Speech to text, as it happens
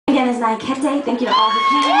again is Naia Kete. Thank you to all who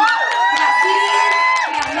came. We got CDs,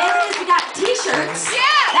 we got mailers, we got t-shirts. Yeah!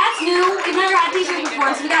 That's new. We've never had t-shirts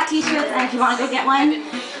before, so we got t-shirts, and if you want to go get one,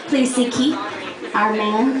 please see Keith, our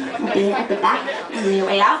man, at the back on your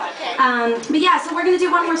way out. But yeah, so we're going to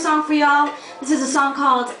do one more song for y'all. This is a song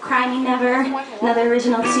called Cry Me Never, another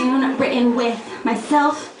original tune written with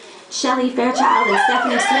myself, Shelly Fairchild, and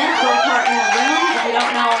Stephanie Smith, both are in the room. If you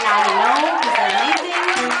don't know, now you know, because they're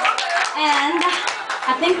amazing. And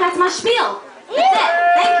I think that's my spiel. That's it.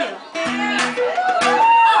 Thank you.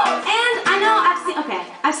 Oh, and I know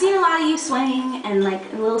I've seen a lot of you swaying and like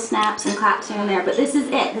little snaps and claps here and there, but this is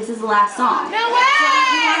it. This is the last song. No way! So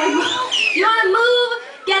if you want to move,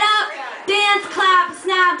 get up, dance, clap,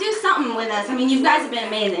 snap, do something with us. I mean, you guys have been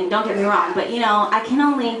amazing, don't get me wrong, but you know, I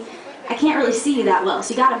can't really see you that well,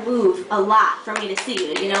 so you gotta move a lot for me to see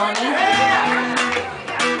you, you know what I mean?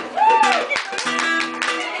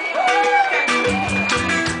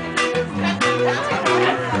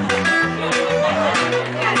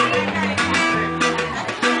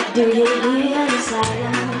 Do you hear the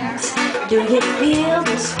silence? Do you feel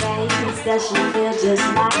the space? Does she feel just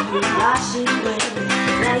like you thought she would?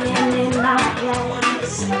 Laying in my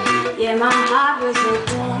place, yeah, my heart was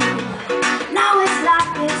open. Now it's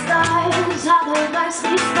like it starts, all the words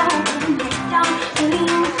we spoken. They don't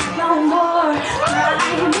believe no more. Cry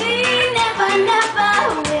me never, never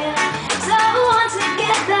will. So once we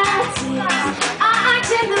get the tears, I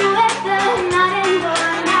turn the weather, not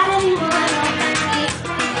anymore, not anymore.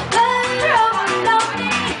 But overload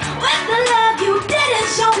me with the love you didn't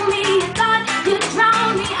show me. You thought you'd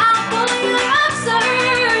drown me out, boy, you're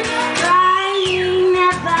absurd. Cry me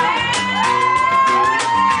never.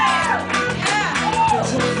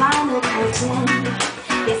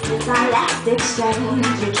 Guess it's our last exchange.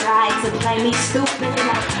 You tried to play me stupid,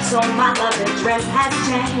 so my love address has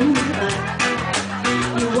changed. But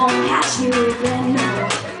you won't catch me leaving.